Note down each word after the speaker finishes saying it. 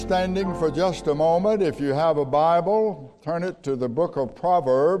standing for just a moment. If you have a Bible, turn it to the book of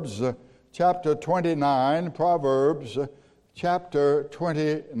Proverbs, chapter 29. Proverbs, chapter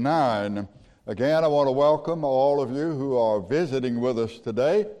 29. Again, I want to welcome all of you who are visiting with us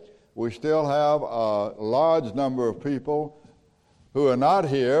today. We still have a large number of people who are not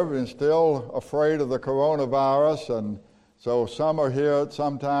here and still afraid of the coronavirus, and so some are here at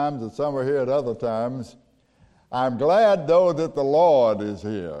some times and some are here at other times. I'm glad, though, that the Lord is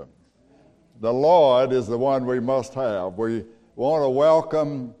here. The Lord is the one we must have. We want to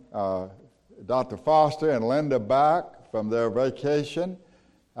welcome Dr. Foster and Linda back from their vacation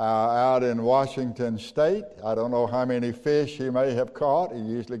out in Washington State. I don't know how many fish he may have caught. He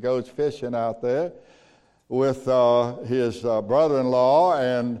usually goes fishing out there with his brother-in-law,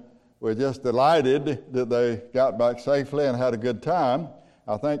 and we're just delighted that they got back safely and had a good time.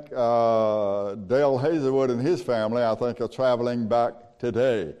 I think Dale Hazelwood and his family, I think, are traveling back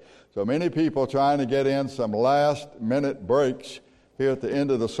today. So many people trying to get in some last-minute breaks here at the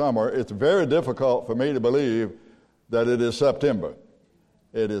end of the summer. It's very difficult for me to believe that it is September.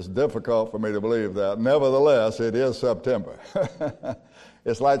 It is difficult for me to believe that. Nevertheless, it is September.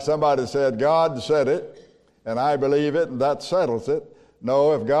 It's like somebody said, God said it, and I believe it, and that settles it.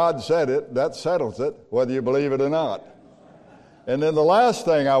 No, if God said it, that settles it, whether you believe it or not. And then the last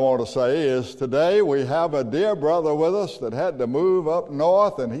thing I want to say is today we have a dear brother with us that had to move up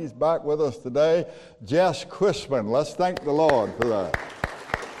north, and he's back with us today, Jess Crispin. Let's thank the Lord for that.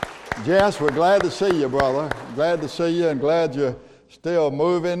 Jess, we're glad to see you, brother. Glad to see you, and glad you're still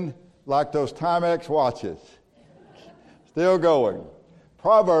moving like those Timex watches. Still going.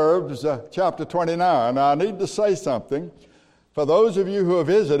 Proverbs chapter 29. Now I need to say something. For those of you who are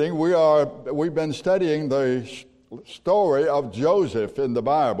visiting, we've been studying the story of Joseph in the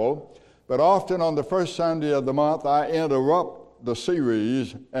Bible, but often on the first Sunday of the month I interrupt the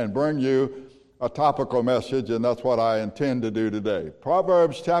series and bring you a topical message, and that's what I intend to do today.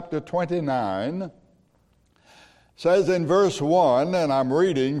 Proverbs chapter 29 says in verse 1, and I'm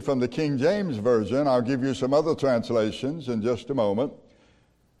reading from the King James Version. I'll give you some other translations in just a moment.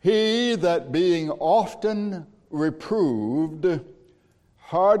 He that being often reproved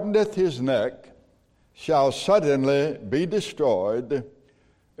hardeneth his neck shall suddenly be destroyed,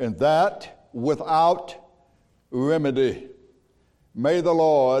 and that without remedy. May the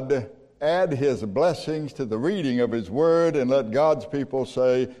Lord add his blessings to the reading of his word, and let God's people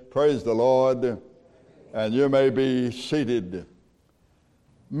say, praise the Lord, and you may be seated.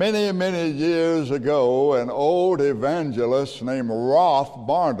 Many, many years ago, an old evangelist named Rolf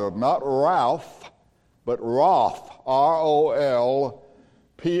Barnard, not Ralph, but Rolf, R-O-L-P-H,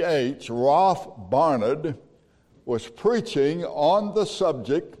 Rolf Barnard, was preaching on the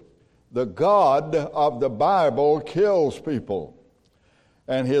subject, the God of the Bible kills people.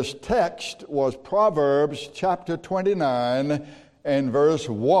 And his text was Proverbs chapter 29 and verse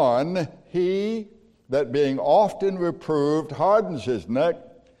 1. He that being often reproved hardens his neck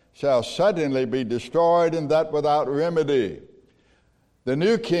shall suddenly be destroyed, and that without remedy. The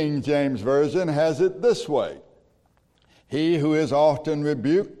New King James Version has it this way. He who is often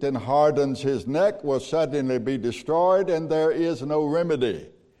rebuked and hardens his neck will suddenly be destroyed, and there is no remedy.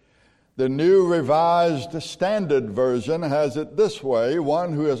 The New Revised Standard Version has it this way.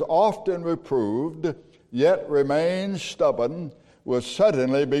 One who is often reproved, yet remains stubborn, will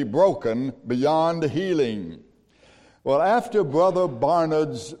suddenly be broken beyond healing. Well, after Brother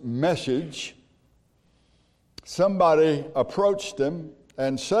Barnard's message, somebody approached him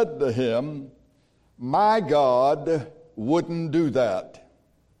and said to him, my God wouldn't do that.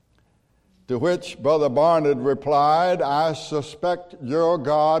 To which Brother Barnard replied, I suspect your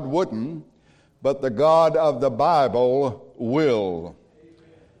God wouldn't, but the God of the Bible will.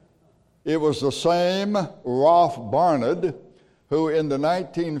 It was the same Rolf Barnard who in the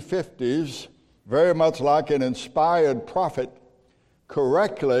 1950s, very much like an inspired prophet,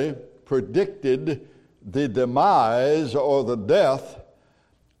 correctly predicted the demise or the death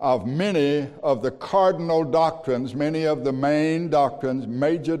of many of the cardinal doctrines, many of the main doctrines,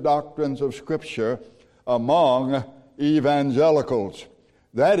 major doctrines of Scripture among evangelicals.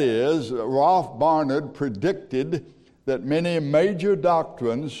 That is, Rolf Barnard predicted that many major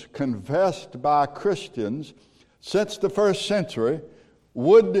doctrines confessed by Christians since the first century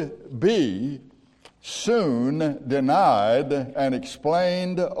would be soon denied and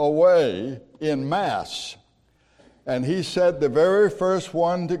explained away in mass. And he said the very first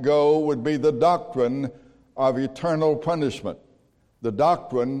one to go would be the doctrine of eternal punishment, the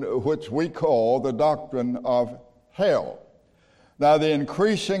doctrine which we call the doctrine of hell. Now, the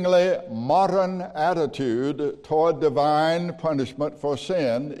increasingly modern attitude toward divine punishment for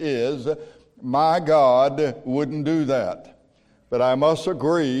sin is, my God wouldn't do that. But I must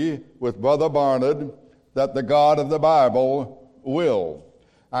agree with Brother Barnard that the God of the Bible will.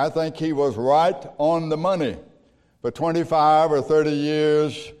 I think he was right on the money. But 25 or 30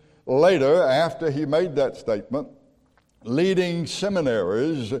 years later, after he made that statement, leading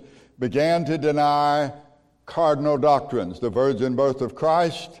seminaries began to deny cardinal doctrines: the virgin birth of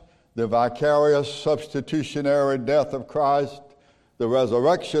Christ, the vicarious substitutionary death of Christ, the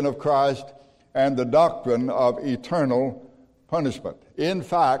resurrection of Christ, and the doctrine of eternal punishment. In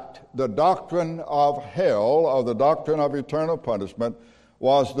fact, the doctrine of hell, or the doctrine of eternal punishment,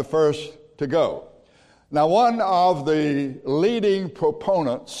 was the first to go. Now, one of the leading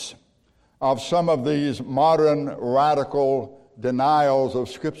proponents of some of these modern radical denials of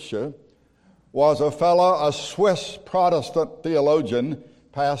Scripture was a Swiss Protestant theologian,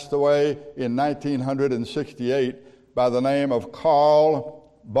 passed away in 1968, by the name of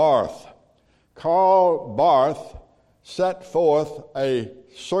Karl Barth. Karl Barth set forth a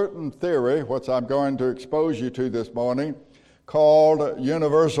certain theory, which I'm going to expose you to this morning, called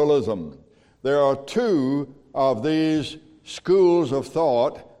universalism. There are two of these schools of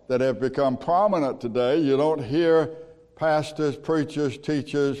thought that have become prominent today. You don't hear pastors, preachers,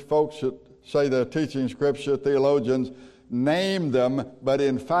 teachers, folks that say they're teaching Scripture, theologians, name them, but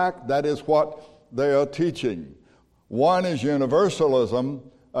in fact that is what they are teaching. One is universalism,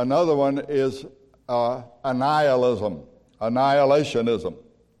 another one is annihilationism.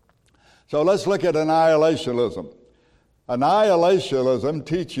 So let's look at annihilationism. Annihilationism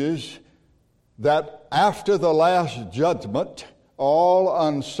teaches that after the last judgment, all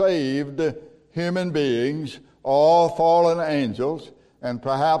unsaved human beings, all fallen angels, and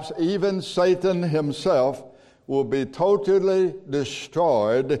perhaps even Satan himself will be totally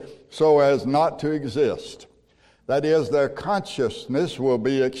destroyed so as not to exist. That is, their consciousness will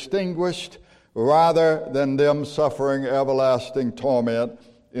be extinguished rather than them suffering everlasting torment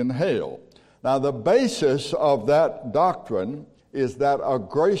in hell. Now, the basis of that doctrine is that a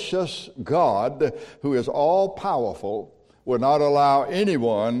gracious God who is all-powerful will not allow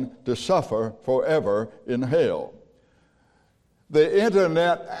anyone to suffer forever in hell. The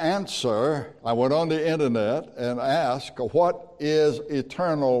internet answer, I went on the internet and asked, what is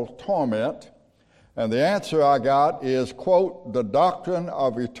eternal torment? And the answer I got is, quote, the doctrine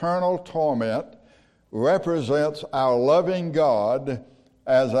of eternal torment represents our loving God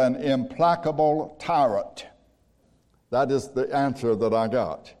as an implacable tyrant. That is the answer that I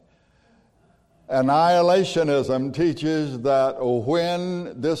got. Annihilationism teaches that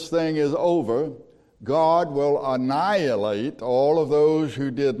when this thing is over, God will annihilate all of those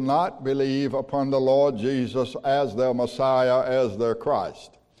who did not believe upon the Lord Jesus as their Messiah, as their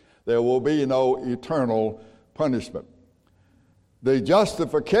Christ. There will be no eternal punishment. The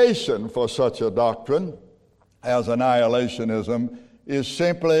justification for such a doctrine as annihilationism is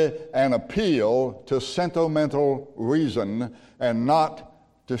simply an appeal to sentimental reason and not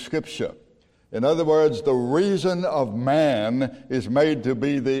to Scripture. In other words, the reason of man is made to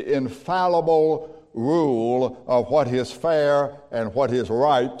be the infallible rule of what is fair and what is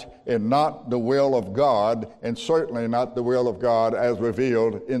right, and not the will of God, and certainly not the will of God as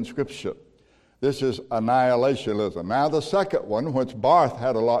revealed in Scripture. This is annihilationism. Now, the second one, which Barth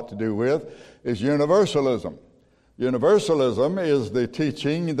had a lot to do with, is universalism. Universalism is the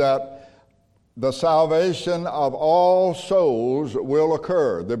teaching that the salvation of all souls will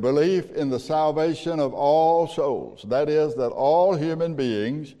occur. The belief in the salvation of all souls. That is, that all human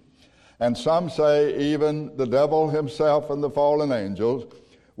beings, and some say even the devil himself and the fallen angels,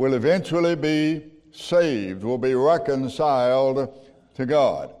 will eventually be saved, will be reconciled to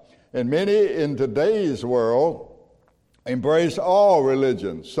God. And many in today's world embrace all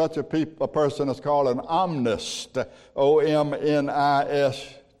religions. Such a person is called an omnist,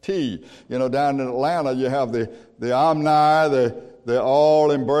 O-M-N-I-S-T. You know, down in Atlanta you have the Omni, the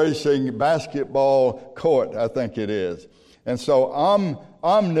all-embracing basketball court, I think it is. And so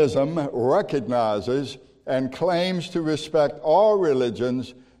omnism recognizes and claims to respect all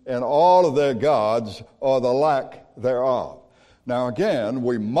religions and all of their gods or the lack thereof. Now again,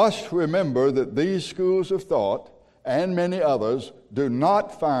 we must remember that these schools of thought and many others do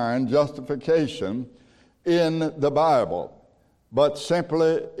not find justification in the Bible, but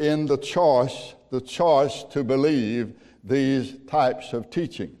simply in the choice to believe these types of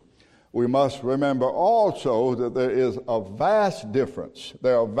teaching. We must remember also that there is a vast difference.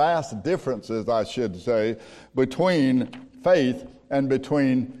 There are vast differences, I should say, between faith and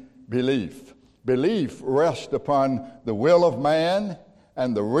between belief. Belief rests upon the will of man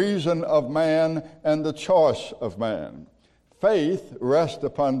and the reason of man and the choice of man. Faith rests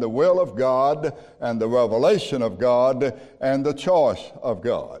upon the will of God and the revelation of God and the choice of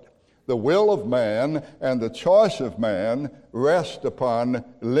God. The will of man and the choice of man rest upon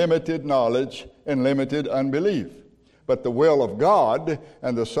limited knowledge and limited unbelief. But the will of God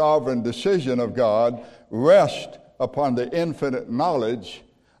and the sovereign decision of God rest upon the infinite knowledge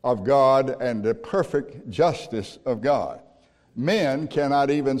of God and the perfect justice of God. Men cannot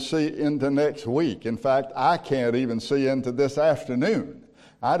even see into next week. In fact, I can't even see into this afternoon.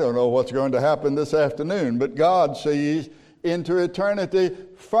 I don't know what's going to happen this afternoon, but God sees into eternity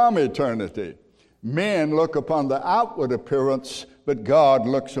from eternity. Men look upon the outward appearance, but God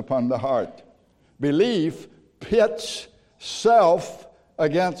looks upon the heart. Belief pits self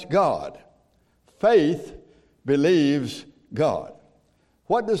against God. Faith believes God.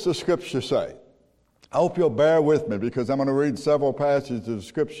 What does the Scripture say? I hope you'll bear with me because I'm going to read several passages of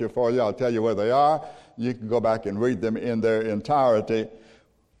Scripture for you. I'll tell you where they are. You can go back and read them in their entirety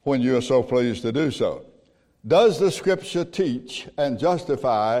when you are so pleased to do so. Does the Scripture teach and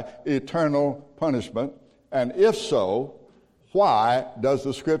justify eternal punishment? And if so, why does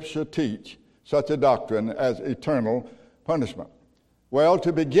the Scripture teach such a doctrine as eternal punishment? Well,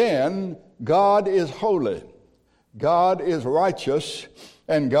 to begin, God is holy, God is righteous,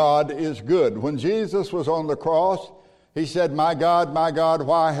 and God is good. When Jesus was on the cross, he said, my God,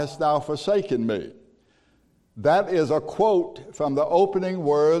 why hast thou forsaken me?" That is a quote from the opening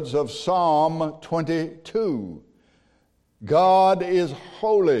words of Psalm 22. God is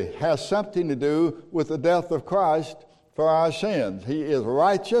holy has something to do with the death of Christ for our sins. He is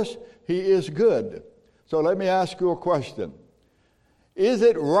righteous. He is good. So let me ask you a question. Is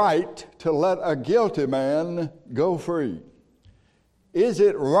it right to let a guilty man go free? Is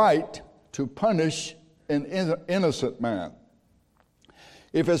it right to punish an innocent man?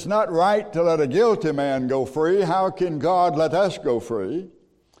 If it's not right to let a guilty man go free, how can God let us go free?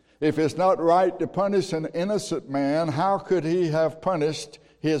 If it's not right to punish an innocent man, how could he have punished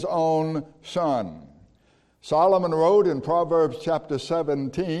his own son? Solomon wrote in Proverbs chapter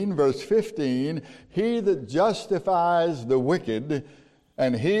 17, verse 15, "He that justifies the wicked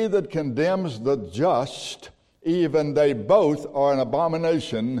and he that condemns the just, even they both are an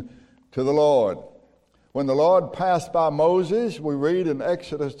abomination to the Lord." When the Lord passed by Moses, we read in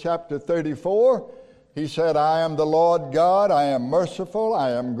Exodus chapter 34, he said, "I am the Lord God, I am merciful,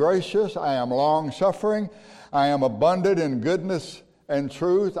 I am gracious, I am long-suffering, I am abundant in goodness and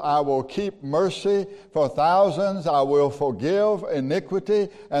truth. I will keep mercy for thousands, I will forgive iniquity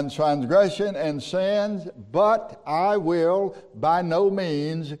and transgression and sins, but I will by no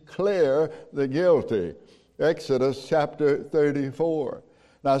means clear the guilty." Exodus chapter 34.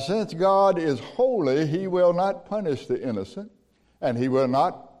 Now, since God is holy, he will not punish the innocent, and he will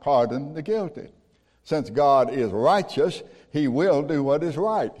not pardon the guilty. Since God is righteous, he will do what is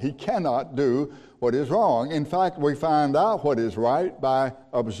right. He cannot do what is wrong. In fact, we find out what is right by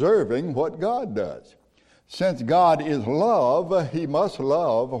observing what God does. Since God is love, he must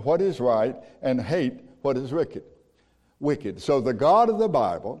love what is right and hate what is wicked. So the God of the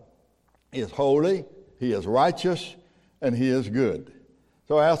Bible is holy, he is righteous, and he is good.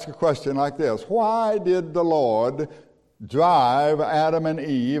 So I ask a question like this. Why did the Lord drive Adam and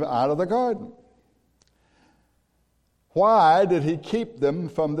Eve out of the garden? Why did he keep them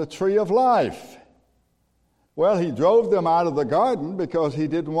from the tree of life? Well, he drove them out of the garden because he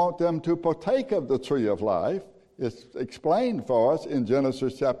didn't want them to partake of the tree of life. It's explained for us in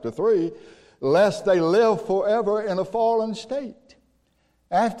Genesis chapter 3, lest they live forever in a fallen state.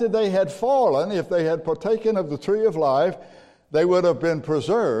 After they had fallen, if they had partaken of the tree of life, they would have been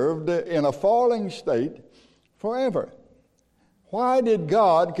preserved in a falling state forever. Why did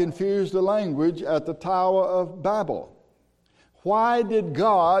God confuse the language at the Tower of Babel? Why did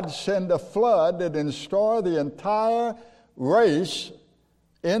God send a flood that destroyed the entire race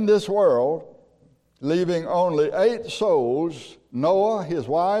in this world, leaving only 8 souls, Noah, his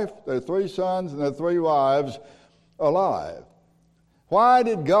wife, their 3 sons, and their 3 wives, alive? Why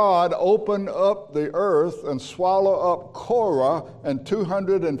did God open up the earth and swallow up Korah and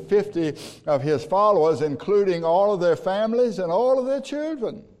 250 of his followers, including all of their families and all of their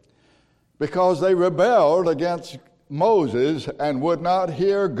children? Because they rebelled against Moses and would not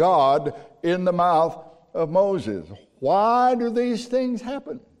hear God in the mouth of Moses. Why do these things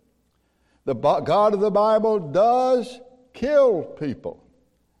happen? The God of the Bible does kill people.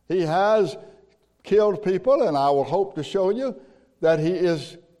 He has killed people, and I will hope to show you that he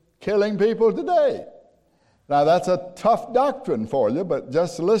is killing people today. Now, that's a tough doctrine for you, but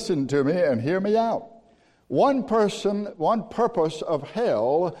just listen to me and hear me out. One purpose of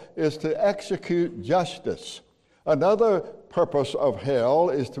hell is to execute justice. Another purpose of hell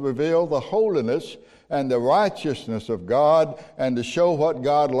is to reveal the holiness and the righteousness of God and to show what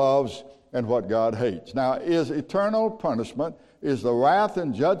God loves and what God hates. Now, is eternal punishment, is the wrath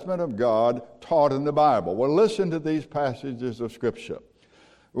and judgment of God taught in the Bible? Well, listen to these passages of Scripture.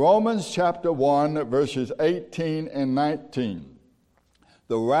 Romans chapter 1, verses 18 and 19.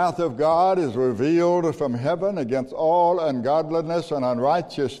 The wrath of God is revealed from heaven against all ungodliness and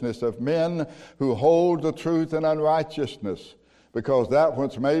unrighteousness of men who hold the truth in unrighteousness. Because that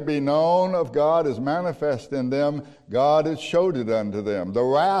which may be known of God is manifest in them, God has showed it unto them. The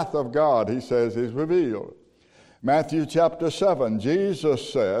wrath of God, he says, is revealed. Matthew chapter 7,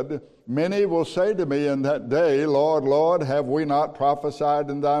 Jesus said, Many will say to me in that day, Lord, Lord, have we not prophesied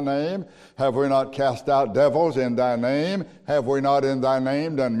in thy name? Have we not cast out devils in thy name? Have we not in thy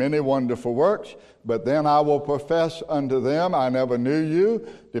name done many wonderful works? But then I will profess unto them, I never knew you.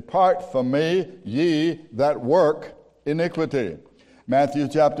 Depart from me, ye that work iniquity. Matthew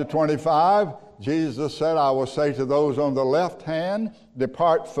chapter 25, Jesus said, I will say to those on the left hand,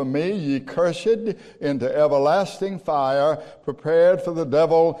 Depart from me, ye cursed, into everlasting fire, prepared for the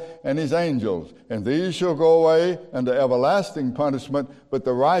devil and his angels. And these shall go away into everlasting punishment, but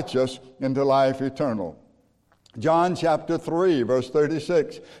the righteous into life eternal. John chapter 3, verse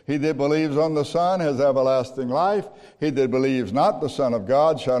 36, He that believes on the Son has everlasting life. He that believes not the Son of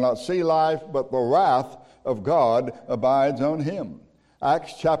God shall not see life, but the wrath of God abides on him.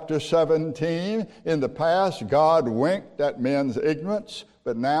 Acts chapter 17, in the past, God winked at men's ignorance,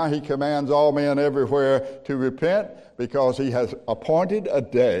 but now he commands all men everywhere to repent because he has appointed a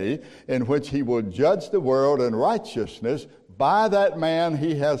day in which he will judge the world in righteousness by that man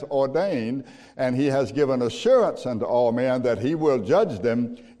he has ordained, and he has given assurance unto all men that he will judge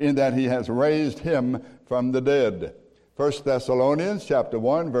them in that he has raised him from the dead. 1 Thessalonians chapter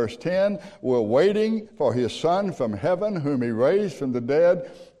 1, verse 10, we're waiting for his Son from heaven, whom he raised from the dead,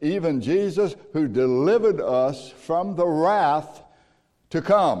 even Jesus, who delivered us from the wrath to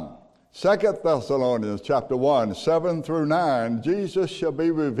come. 2 Thessalonians chapter 1, 7 through 9, Jesus shall be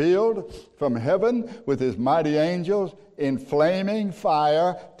revealed from heaven with his mighty angels in flaming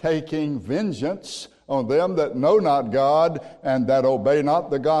fire, taking vengeance on them that know not God and that obey not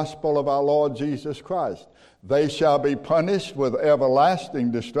the gospel of our Lord Jesus Christ. They shall be punished with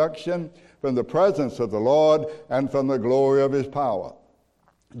everlasting destruction from the presence of the Lord and from the glory of his power.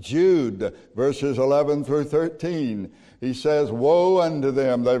 Jude, verses 11 through 13, he says, Woe unto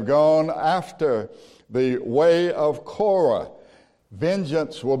them, they've gone after the way of Korah.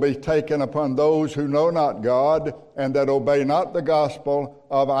 Vengeance will be taken upon those who know not God and that obey not the gospel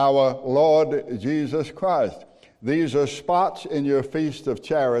of our Lord Jesus Christ. These are spots in your feast of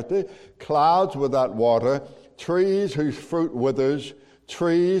charity, clouds without water, trees whose fruit withers,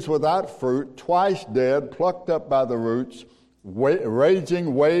 trees without fruit, twice dead, plucked up by the roots,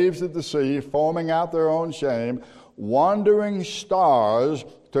 raging waves of the sea, foaming out their own shame, wandering stars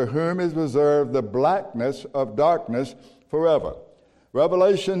to whom is reserved the blackness of darkness forever.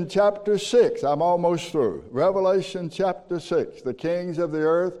 Revelation chapter 6, I'm almost through. Revelation chapter 6, the kings of the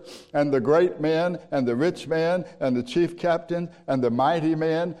earth and the great men and the rich men and the chief captain and the mighty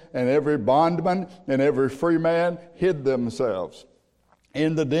men and every bondman and every free man hid themselves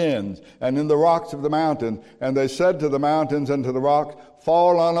in the dens and in the rocks of the mountain. And they said to the mountains and to the rocks,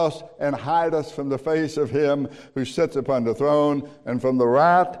 Fall on us and hide us from the face of him who sits upon the throne and from the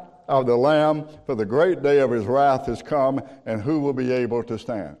wrath of the Lamb, for the great day of his wrath is come, and who will be able to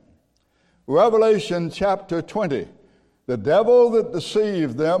stand? Revelation chapter 20. The devil that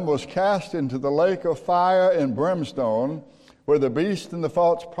deceived them was cast into the lake of fire and brimstone, where the beast and the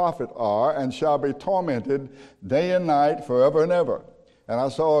false prophet are, and shall be tormented day and night forever and ever. And I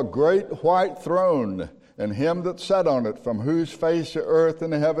saw a great white throne, and him that sat on it, from whose face the earth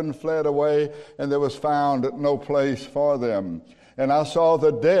and the heaven fled away, and there was found no place for them. And I saw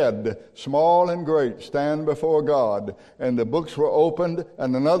the dead, small and great, stand before God. And the books were opened,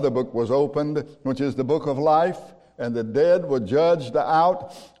 and another book was opened, which is the book of life. And the dead were judged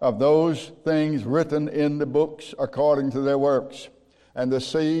out of those things written in the books according to their works. And the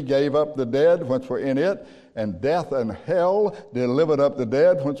sea gave up the dead which were in it, and death and hell delivered up the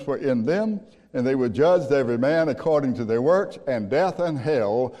dead which were in them. And they were judged every man according to their works, and death and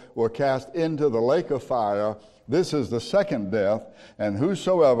hell were cast into the lake of fire. This is the second death, and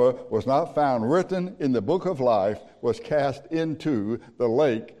whosoever was not found written in the book of life was cast into the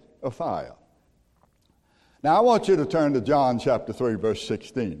lake of fire. Now I want you to turn to John chapter 3, verse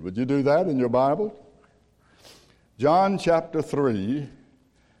 16. Would you do that in your Bible? John chapter 3,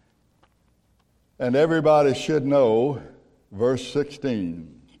 and everybody should know verse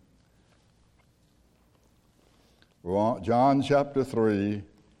 16. John chapter 3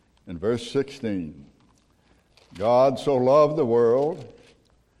 and verse 16. God so loved the world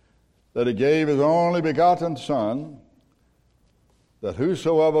that he gave his only begotten Son, that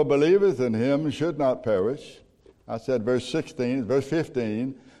whosoever believeth in him should not perish. I said verse 16, verse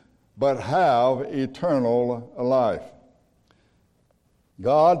 15, but have eternal life.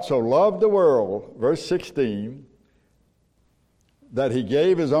 God so loved the world, verse 16, that he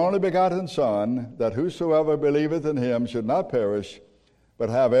gave his only begotten Son, that whosoever believeth in him should not perish, but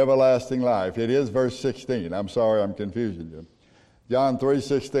have everlasting life. It is verse 16. I'm sorry I'm confusing you. John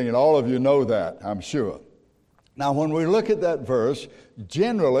 3:16, all of you know that, I'm sure. Now, when we look at that verse,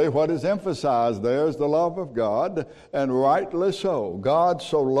 generally what is emphasized there is the love of God, and rightly so. God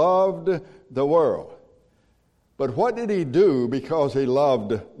so loved the world. But what did he do because he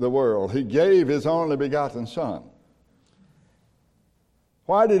loved the world? He gave his only begotten Son.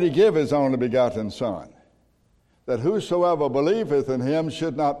 Why did he give his only begotten Son? That whosoever believeth in him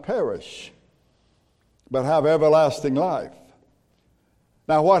should not perish, but have everlasting life.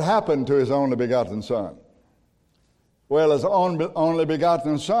 Now, what happened to his only begotten Son? Well, his only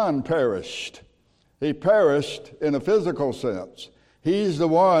begotten Son perished. He perished in a physical sense. He's the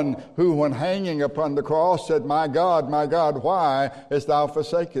one who, when hanging upon the cross, said, my God, why hast thou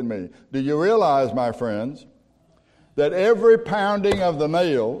forsaken me?" Do you realize, my friends, that every pounding of the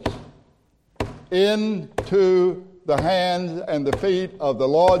nails into the hands and the feet of the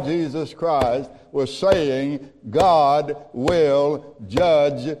Lord Jesus Christ was saying, God will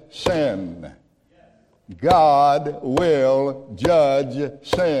judge sin. God will judge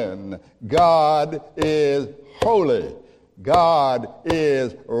sin. God is holy. God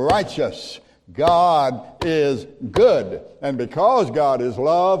is righteous. God is good. And because God is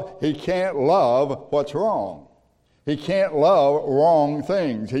love, he can't love what's wrong. He can't love wrong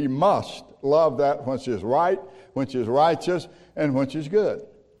things. He must love that which is right, which is righteous, and which is good.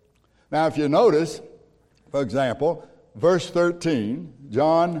 Now, if you notice, for example, verse 13,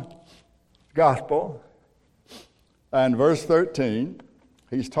 John's Gospel, and verse 13,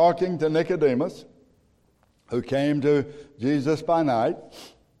 he's talking to Nicodemus, who came to Jesus by night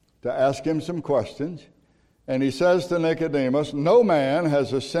to ask him some questions. And he says to Nicodemus, "No man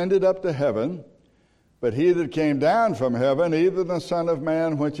has ascended up to heaven, but he that came down from heaven, even the Son of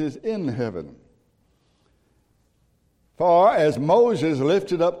Man which is in heaven. For as Moses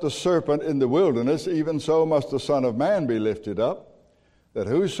lifted up the serpent in the wilderness, even so must the Son of Man be lifted up, that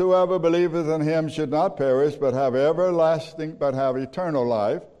whosoever believeth in him should not perish, but have eternal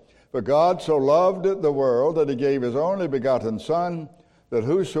life. For God so loved the world that he gave his only begotten Son, that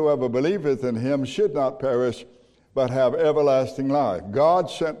whosoever believeth in him should not perish, but have everlasting life. God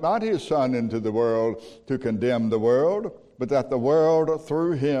sent not his Son into the world to condemn the world, but that the world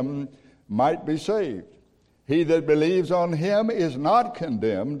through him might be saved. He that believes on him is not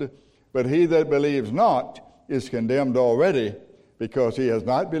condemned, but he that believes not is condemned already, because he has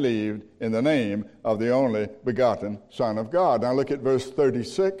not believed in the name of the only begotten Son of God." Now look at verse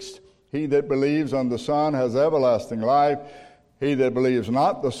 36. "He that believes on the Son has everlasting life. He that believes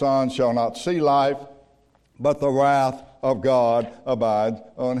not the Son shall not see life, but the wrath of God abides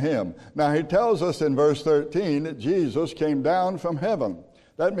on him." Now he tells us in verse 13 that Jesus came down from heaven.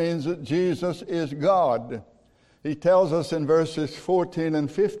 That means that Jesus is God. He tells us in verses 14 and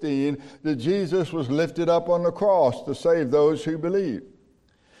 15 that Jesus was lifted up on the cross to save those who believe.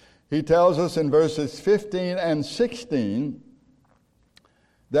 He tells us in verses 15 and 16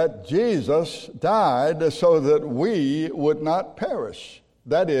 that Jesus died so that we would not perish.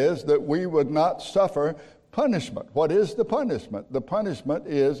 That is, that we would not suffer punishment. What is the punishment? The punishment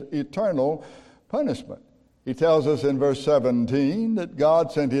is eternal punishment. He tells us in verse 17 that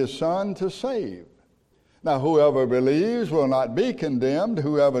God sent his Son to save. Now, whoever believes will not be condemned.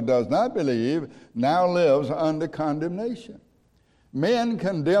 Whoever does not believe now lives under condemnation. Men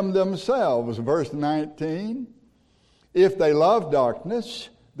condemn themselves, verse 19. If they love darkness,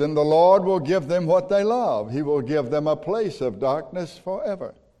 then the Lord will give them what they love. He will give them a place of darkness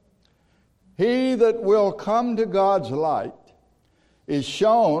forever. He that will come to God's light is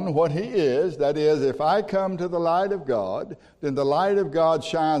shown what he is. That is, if I come to the light of God, then the light of God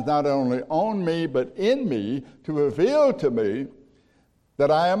shines not only on me, but in me, to reveal to me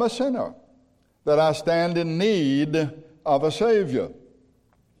that I am a sinner, that I stand in need of a Savior.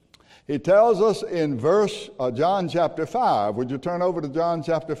 He tells us in John chapter 5. Would you turn over to John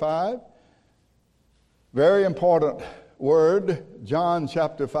chapter 5? Very important word, John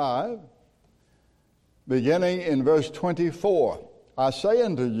chapter 5. beginning in verse 24. I say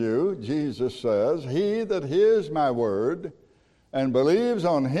unto you, Jesus says, he that hears my word and believes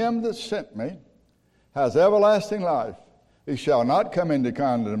on him that sent me has everlasting life. He shall not come into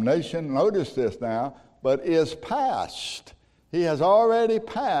condemnation, notice this now, but is passed. He has already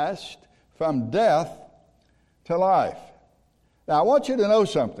passed from death to life. Now I want you to know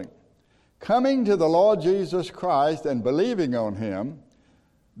something. Coming to the Lord Jesus Christ and believing on him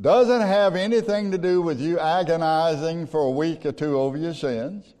doesn't have anything to do with you agonizing for a week or two over your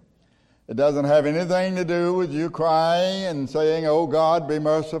sins. It doesn't have anything to do with you crying and saying, oh God, be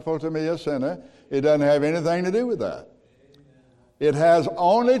merciful to me, a sinner. It doesn't have anything to do with that. It has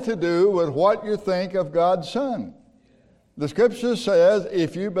only to do with what you think of God's Son. The Scripture says,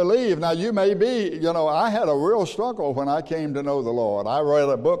 if you believe, now you may be, I had a real struggle when I came to know the Lord. I read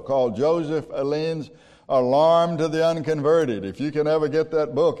a book called Joseph Allene's Alarm to the Unconverted. If you can ever get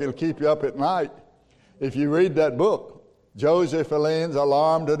that book, it'll keep you up at night. If you read that book, Joseph Allene's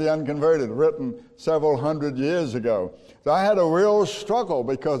Alarm to the Unconverted, written several hundred years ago. So I had a real struggle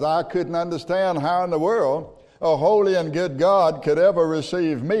because I couldn't understand how in the world a holy and good God could ever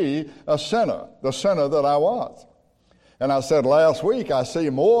receive me, a sinner, the sinner that I was. And I said last week, I see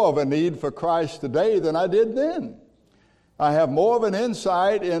more of a need for Christ today than I did then. I have more of an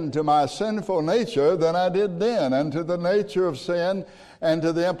insight into my sinful nature than I did then, and to the nature of sin and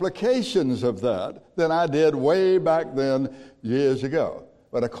to the implications of that than I did way back then years ago.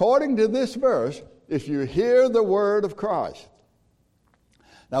 But according to this verse, if you hear the word of Christ,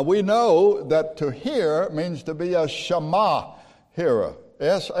 now we know that to hear means to be a Shema hearer,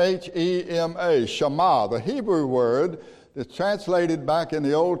 S-H-E-M-A, Shema, the Hebrew word that's translated back in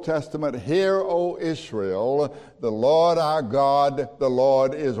the Old Testament, hear, O Israel, the Lord our God, the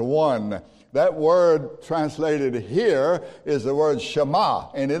Lord is one. That word translated here is the word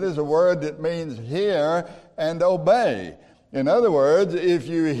Shema, and it is a word that means hear and obey. In other words, if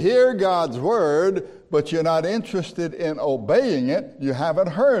you hear God's word, but you're not interested in obeying it, you haven't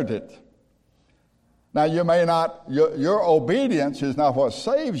heard it. Now you may not, your obedience is not what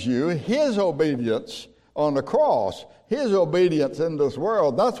saves you. His obedience on the cross, his obedience in this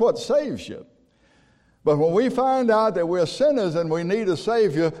world, that's what saves you. But when we find out that we're sinners and we need a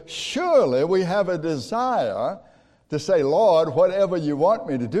Savior, surely we have a desire to say, Lord, whatever you want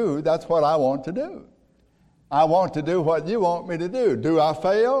me to do, that's what I want to do. I want to do what you want me to do. Do I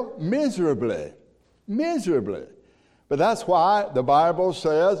fail? Miserably. Miserably. But that's why the Bible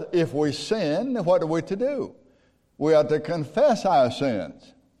says if we sin, what are we to do? We are to confess our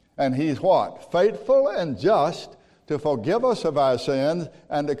sins. And he's what? Faithful and just to forgive us of our sins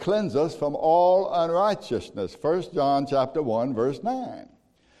and to cleanse us from all unrighteousness. 1 John chapter 1, verse 9.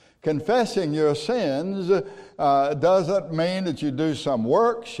 Confessing your sins doesn't mean that you do some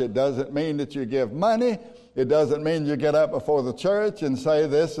works. It doesn't mean that you give money. It doesn't mean you get up before the church and say,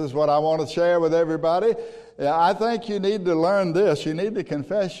 this is what I want to share with everybody. I think you need to learn this. You need to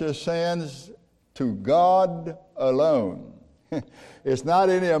confess your sins to God alone. It's not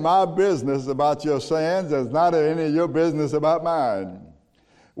any of my business about your sins. It's not any of your business about mine.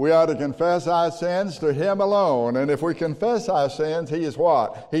 We are to confess our sins to him alone. And if we confess our sins, he is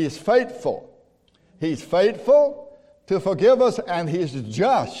what? He's faithful. He's faithful to forgive us, and he's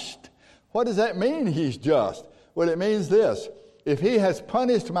just. What does that mean, he's just? Well, it means this. If he has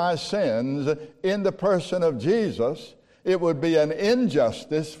punished my sins in the person of Jesus, it would be an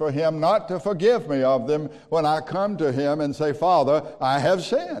injustice for him not to forgive me of them when I come to him and say, Father, I have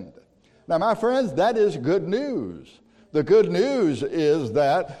sinned. Now, my friends, that is good news. The good news is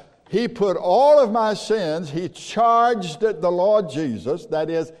that he put all of my sins, he charged the Lord Jesus, that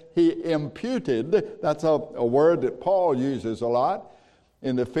is, he imputed, that's a word that Paul uses a lot,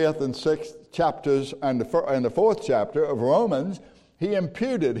 in the 5th and 6th chapters and the 4th chapter of Romans. He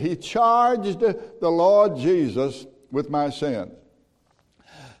imputed, he charged the Lord Jesus with my sins.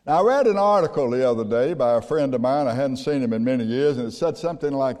 Now, I read an article the other day by a friend of mine. I hadn't seen him in many years, and it said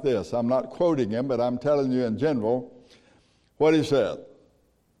something like this. I'm not quoting him, but I'm telling you in general what he said.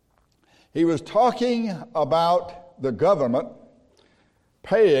 He was talking about the government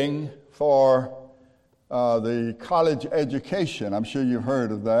paying for the college education. I'm sure you've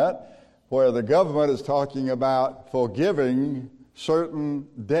heard of that, where the government is talking about forgiving certain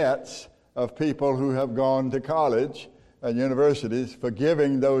debts of people who have gone to college and universities,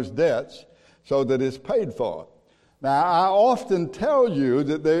 forgiving those debts so that it's paid for. Now, I often tell you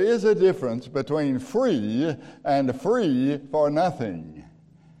that there is a difference between free and free for nothing.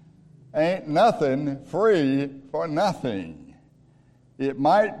 Ain't nothing free for nothing. It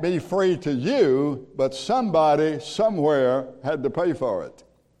might be free to you, but somebody somewhere had to pay for it.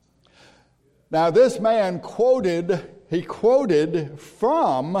 Now this man quoted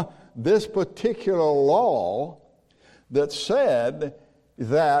from this particular law that said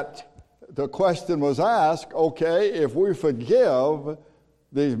that the question was asked, okay, if we forgive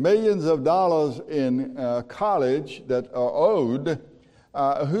these millions of dollars in college that are owed,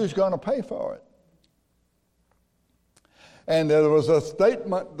 who's going to pay for it? And there was a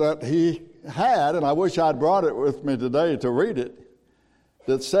statement that he had, and I wish I'd brought it with me today to read it,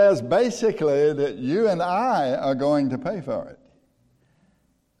 that says basically that you and I are going to pay for it.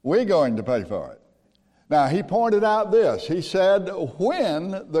 We're going to pay for it. Now, he pointed out this. He said,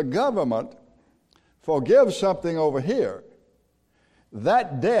 when the government forgives something over here,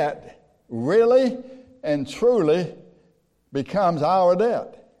 that debt really and truly becomes our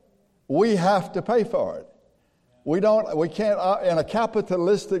debt. We have to pay for it. We can't, in a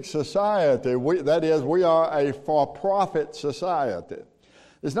capitalistic society, we are a for-profit society.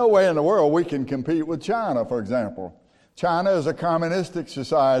 There's no way in the world we can compete with China, for example. China is a communistic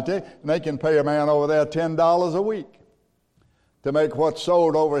society, and they can pay a man over there $10 a week to make what's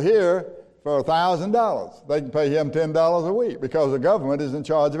sold over here for $1,000. They can pay him $10 a week because the government is in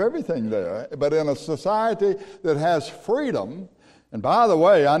charge of everything there. But in a society that has freedom, and by the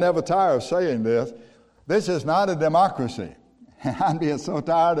way, I never tire of saying this is not a democracy. I'm being so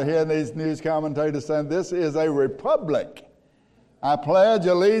tired of hearing these news commentators saying this is a republic. I pledge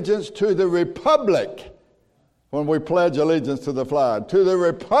allegiance to the republic when we pledge allegiance to the flag, to the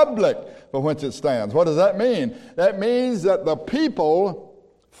republic for which it stands. What does that mean? That means that the people,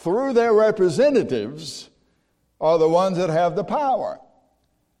 through their representatives, are the ones that have the power.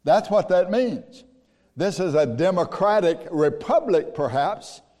 That's what that means. This is a democratic republic,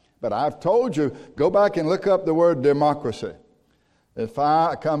 perhaps, but I've told you, go back and look up the word democracy. It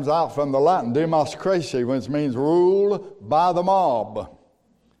comes out from the Latin, democracy, which means rule by the mob.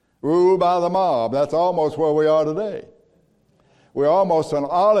 Rule by the mob. That's almost where we are today. We're almost an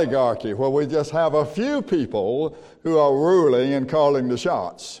oligarchy where we just have a few people who are ruling and calling the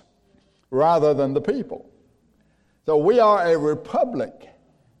shots rather than the people. So we are a republic.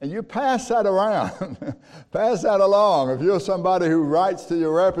 And you pass that around, pass that along. If you're somebody who writes to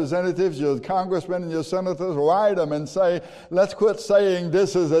your representatives, your congressmen and your senators, write them and say, let's quit saying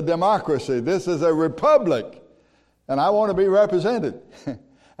this is a democracy, this is a republic, and I want to be represented.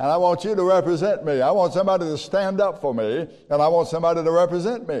 And I want you to represent me. I want somebody to stand up for me, and I want somebody to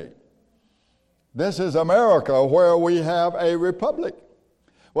represent me. This is America where we have a republic.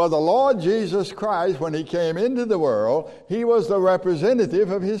 Well, the Lord Jesus Christ, when he came into the world, he was the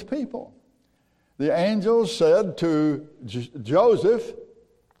representative of his people. The angels said to Joseph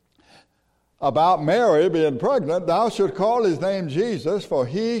about Mary being pregnant, thou shalt call his name Jesus, for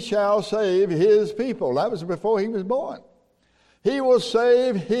he shall save his people. That was before he was born. He will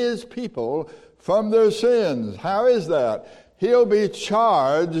save his people from their sins. How is that? He'll be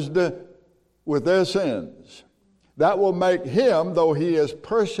charged with their sins. That will make him, though he is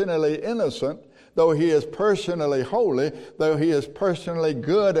personally innocent, though he is personally holy, though he is personally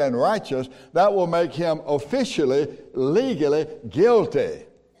good and righteous, that will make him officially, legally guilty.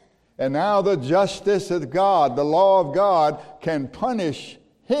 And now the justice of God, the law of God, can punish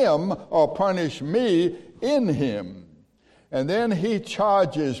him or punish me in him. And then he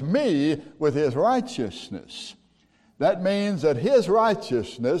charges me with his righteousness. That means that his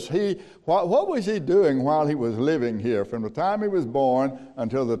righteousness, what was he doing while he was living here? From the time he was born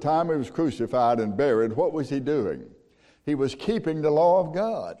until the time he was crucified and buried, what was he doing? He was keeping the law of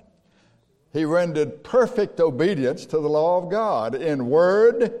God. He rendered perfect obedience to the law of God in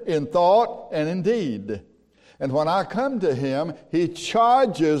word, in thought, and in deed. And when I come to him, he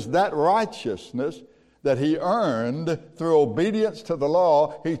charges that righteousness that he earned through obedience to the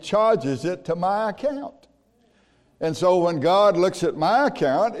law, he charges it to my account. And so when God looks at my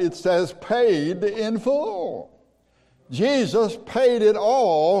account, it says paid in full. Jesus paid it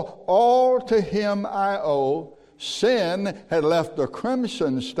all to him I owe. Sin had left a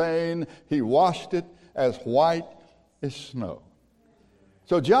crimson stain. He washed it as white as snow.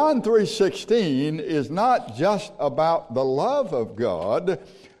 So John 3:16 is not just about the love of God,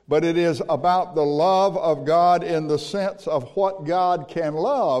 but it is about the love of God in the sense of what God can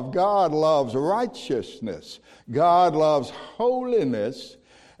love. God loves righteousness. God loves holiness.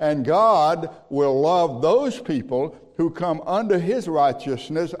 And God will love those people who come under his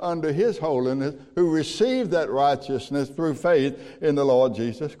righteousness, under his holiness, who receive that righteousness through faith in the Lord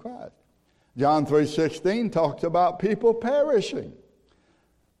Jesus Christ. John 3:16 talks about people perishing.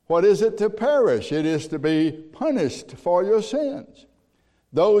 What is it to perish? It is to be punished for your sins.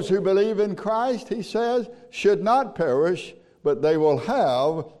 Those who believe in Christ, he says, should not perish, but they will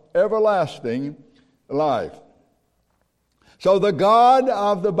have everlasting life. So the God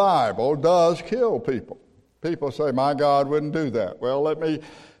of the Bible does kill people. People say, my God wouldn't do that. Well, let me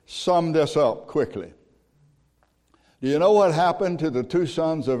sum this up quickly. Do you know what happened to the two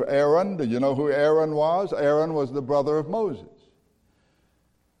sons of Aaron? Do you know who Aaron was? Aaron was the brother of Moses.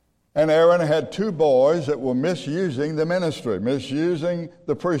 And Aaron had two boys that were misusing the ministry, misusing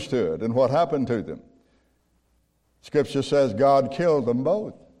the priesthood. And what happened to them? Scripture says God killed them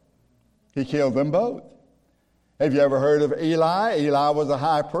both. He killed them both. Have you ever heard of Eli? Eli was a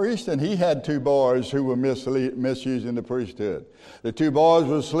high priest, and he had two boys who were misusing the priesthood. The two boys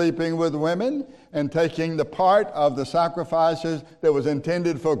were sleeping with women and taking the part of the sacrifices that was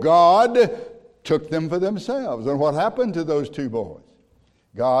intended for God, took them for themselves. And what happened to those two boys?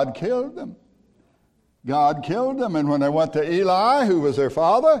 God killed them. God killed them. And when they went to Eli, who was their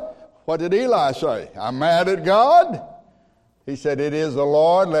father, what did Eli say? I'm mad at God. He said, it is the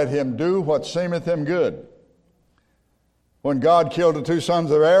Lord, let him do what seemeth him good. When God killed the two sons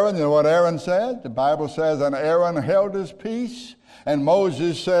of Aaron, you know what Aaron said? The Bible says, and Aaron held his peace. And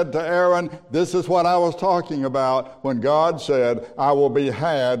Moses said to Aaron, this is what I was talking about when God said, I will be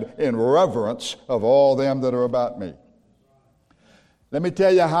had in reverence of all them that are about me. Let me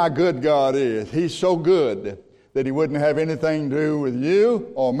tell you how good God is. He's so good that he wouldn't have anything to do with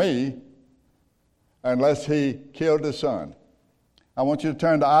you or me unless he killed his son. I want you to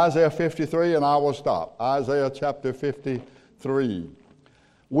turn to Isaiah 53 and I will stop. Isaiah chapter 53.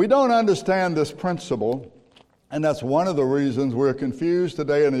 We don't understand this principle, and that's one of the reasons we're confused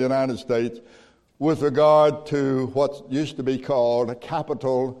today in the United States with regard to what used to be called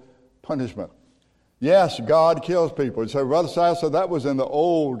capital punishment. Yes, God kills people. You say, Brother Sasser, that was in the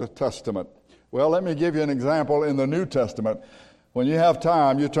Old Testament. Well, let me give you an example in the New Testament. When you have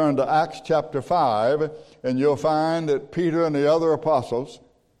time, you turn to Acts chapter 5, and you'll find that Peter and the other apostles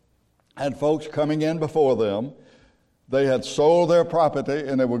had folks coming in before them. They had sold their property,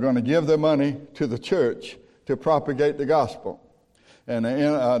 and they were going to give their money to the church to propagate the gospel. And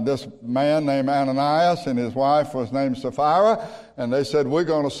this man named Ananias and his wife was named Sapphira, and they said, we're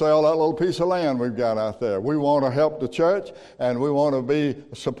going to sell that little piece of land we've got out there. We want to help the church, and we want to be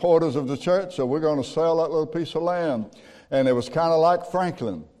supporters of the church, so we're going to sell that little piece of land. And it was kind of like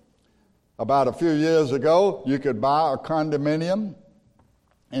Franklin. About a few years ago, you could buy a condominium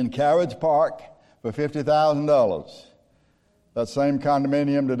in Carriage Park for $50,000. That same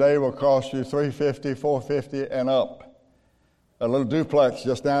condominium today will cost you $350,000, $450,000 and up. A little duplex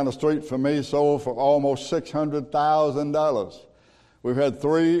just down the street from me sold for almost $600,000. We've had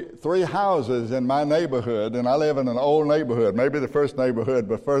three houses in my neighborhood, and I live in an old neighborhood, maybe the first neighborhood,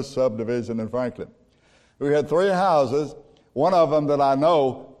 but first subdivision in Franklin. We had three houses. One of them that I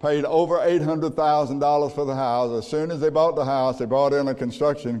know paid over $800,000 for the house. As soon as they bought the house, they brought in a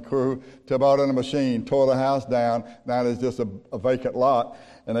construction crew to brought in a machine, tore the house down. Now there's just a vacant lot,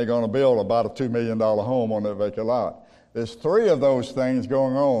 and they're going to build about a $2 million home on that vacant lot. There's three of those things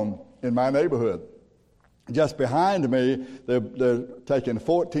going on in my neighborhood. Just behind me, they're taking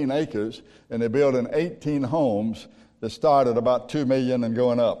 14 acres, and they're building 18 homes that start at about $2 million and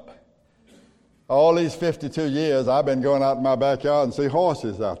going up. All these 52 years, I've been going out in my backyard and see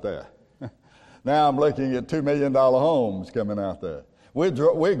horses out there. Now I'm looking at $2 million homes coming out there.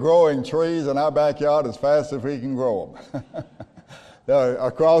 We're growing trees in our backyard as fast as we can grow them. They're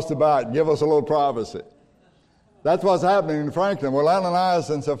across the back, give us a little privacy. That's what's happening in Franklin. Well, Ananias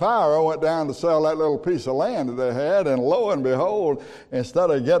and Sapphira went down to sell that little piece of land that they had, and lo and behold, instead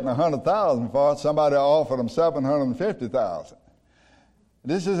of getting $100,000 for it, somebody offered them $750,000.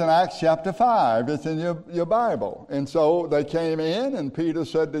 This is in Acts chapter 5. It's in your Bible. And so they came in, and Peter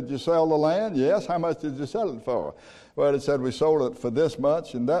said, did you sell the land? Yes. How much did you sell it for? Well, it said we sold it for this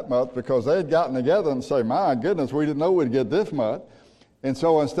much and that much, because they had gotten together and say, my goodness, we didn't know we'd get this much. And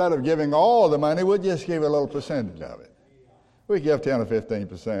so instead of giving all the money, we'll just give a little percentage of it. We give 10 or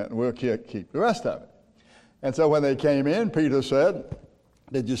 15%, and we'll keep the rest of it. And so when they came in, Peter said,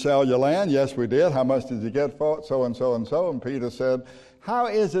 did you sell your land? Yes, we did. How much did you get for it? So and so and so. And Peter said, how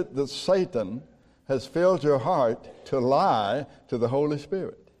is it that Satan has filled your heart to lie to the Holy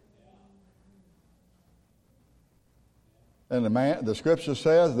Spirit? And the scripture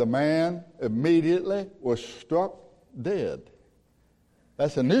says the man immediately was struck dead.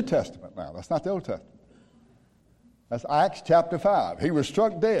 That's the New Testament now. That's not the Old Testament. That's Acts chapter 5. He was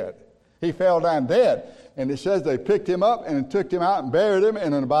struck dead. He fell down dead. And it says they picked him up and took him out and buried him.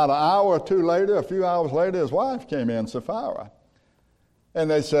 And in about an hour or two later, a few hours later, his wife came in, Sapphira. And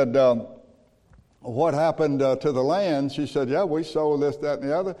they said, what happened to the land? She said, yeah, we sold this, that, and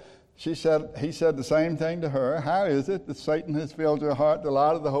the other. he said the same thing to her. How is it that Satan has filled your heart, the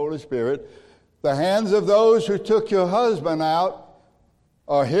light of the Holy Spirit? The hands of those who took your husband out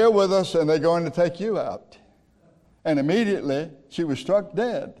are here with us, and they're going to take you out. And immediately she was struck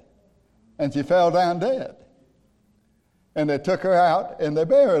dead, and she fell down dead. And they took her out, and they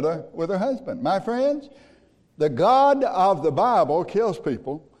buried her with her husband. My friends, the God of the Bible kills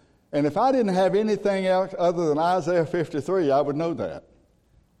people. And if I didn't have anything else other than Isaiah 53, I would know that.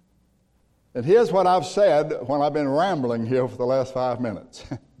 And here's what I've said when I've been rambling here for the last 5 minutes.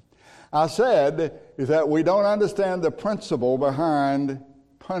 I said is that we don't understand the principle behind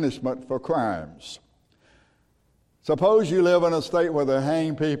punishment for crimes. Suppose you live in a state where they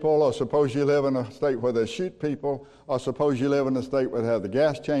hang people, or suppose you live in a state where they shoot people, or suppose you live in a state where they have the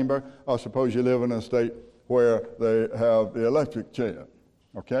gas chamber, or suppose you live in a state where they have the electric chair.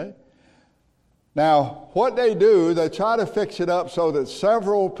 Okay? Now, what they do, they try to fix it up so that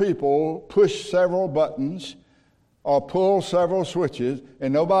several people push several buttons or pull several switches,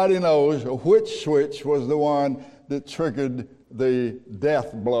 and nobody knows which switch was the one that triggered the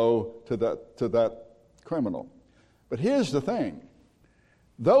death blow to that criminal. But here's the thing.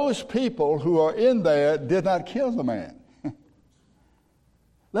 Those people who are in there did not kill the man.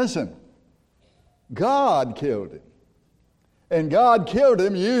 Listen, God killed him. And God killed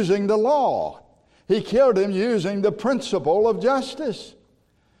him using the law. He killed him using the principle of justice.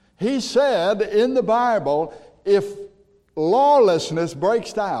 He said in the Bible, if lawlessness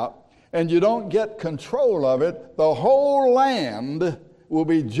breaks out and you don't get control of it, the whole land will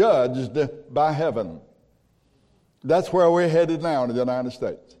be judged by heaven. That's where we're headed now in the United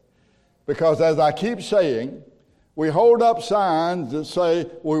States. Because as I keep saying, we hold up signs that say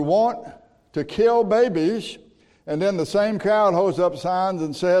we want to kill babies, and then the same crowd holds up signs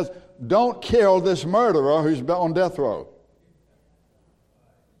and says, don't kill this murderer who's on death row.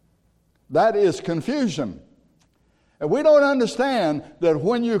 That is confusion. And we don't understand that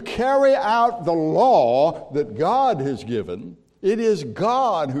when you carry out the law that God has given, it is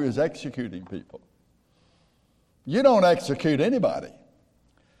God who is executing people. You don't execute anybody.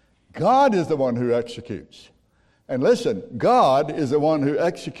 God is the one who executes. And listen, God is the one who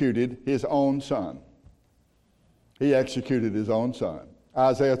executed his own son. He executed his own son.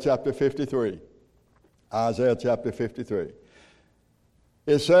 Isaiah chapter 53. Isaiah chapter 53.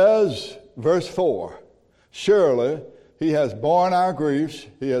 It says, verse 4, surely he has borne our griefs,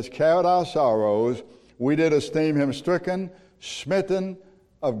 he has carried our sorrows. We did esteem him stricken, smitten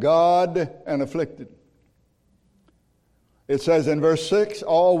of God, and afflicted. It says in verse 6,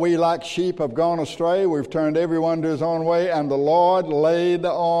 all we like sheep have gone astray. We've turned everyone to his own way, and the Lord laid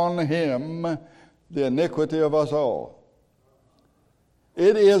on him the iniquity of us all.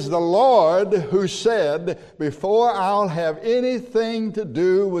 It is the Lord who said, before I'll have anything to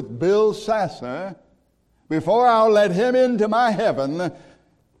do with Bill Sasser, before I'll let him into my heaven,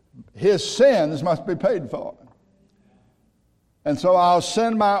 his sins must be paid for. And so I'll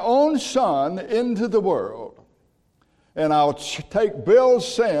send my own son into the world, and I'll take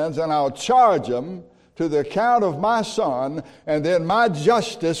Bill's sins and I'll charge them to the account of my son, and then my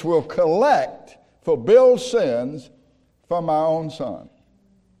justice will collect for Bill's sins from my own son.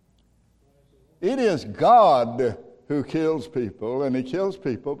 It is God who kills people, and he kills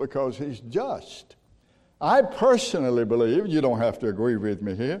people because he's just. I personally believe, you don't have to agree with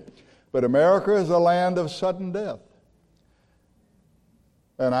me here, but America is a land of sudden death.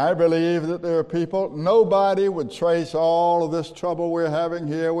 And I believe that there are people, nobody would trace all of this trouble we're having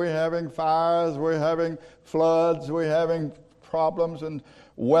here. We're having fires, we're having floods, we're having problems and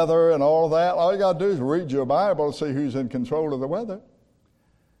weather and all that. All you got to do is read your Bible to see who's in control of the weather.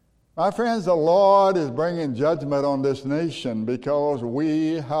 My friends, the Lord is bringing judgment on this nation because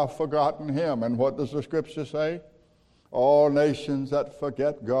we have forgotten him. And what does the scripture say? All nations that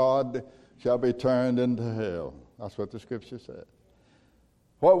forget God shall be turned into hell. That's what the scripture said.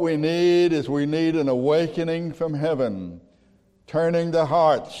 What we need is an awakening from heaven, turning the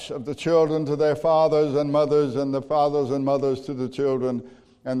hearts of the children to their fathers and mothers, and the fathers and mothers to the children,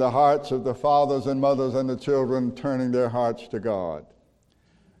 and the hearts of the fathers and mothers and the children turning their hearts to God.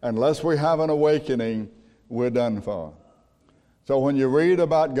 Unless we have an awakening, we're done for. So when you read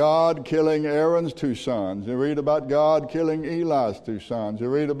about God killing Aaron's two sons, you read about God killing Eli's two sons, you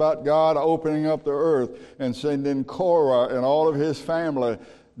read about God opening up the earth and sending Korah and all of his family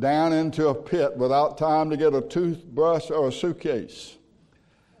down into a pit without time to get a toothbrush or a suitcase.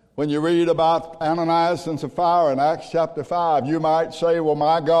 When you read about Ananias and Sapphira in Acts chapter 5, you might say, well,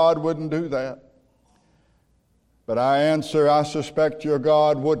 my God wouldn't do that. But I answer, I suspect your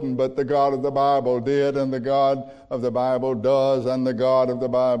God wouldn't, but the God of the Bible did, and the God of the Bible does, and the God of the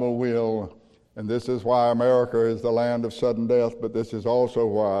Bible will. And this is why America is the land of sudden death, but this is also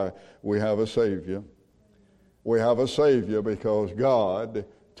why we have a Savior. We have a Savior because God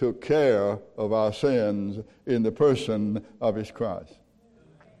took care of our sins in the person of His Christ.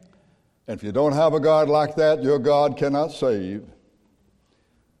 And if you don't have a God like that, your God cannot save.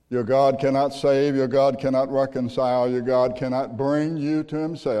 Your God cannot save, your God cannot reconcile, your God cannot bring you to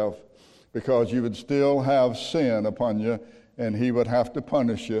Himself, because you would still have sin upon you, and He would have to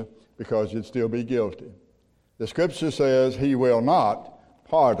punish you because you'd still be guilty. The Scripture says He will not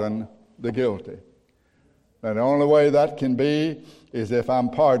pardon the guilty. And the only way that can be is if I'm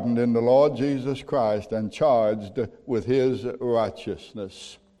pardoned in the Lord Jesus Christ and charged with His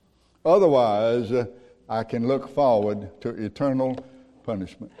righteousness. Otherwise, I can look forward to eternal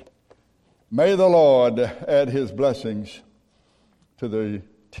punishment. May the Lord add His blessings to the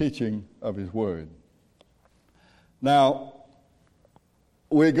teaching of His Word. Now,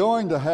 we're going to have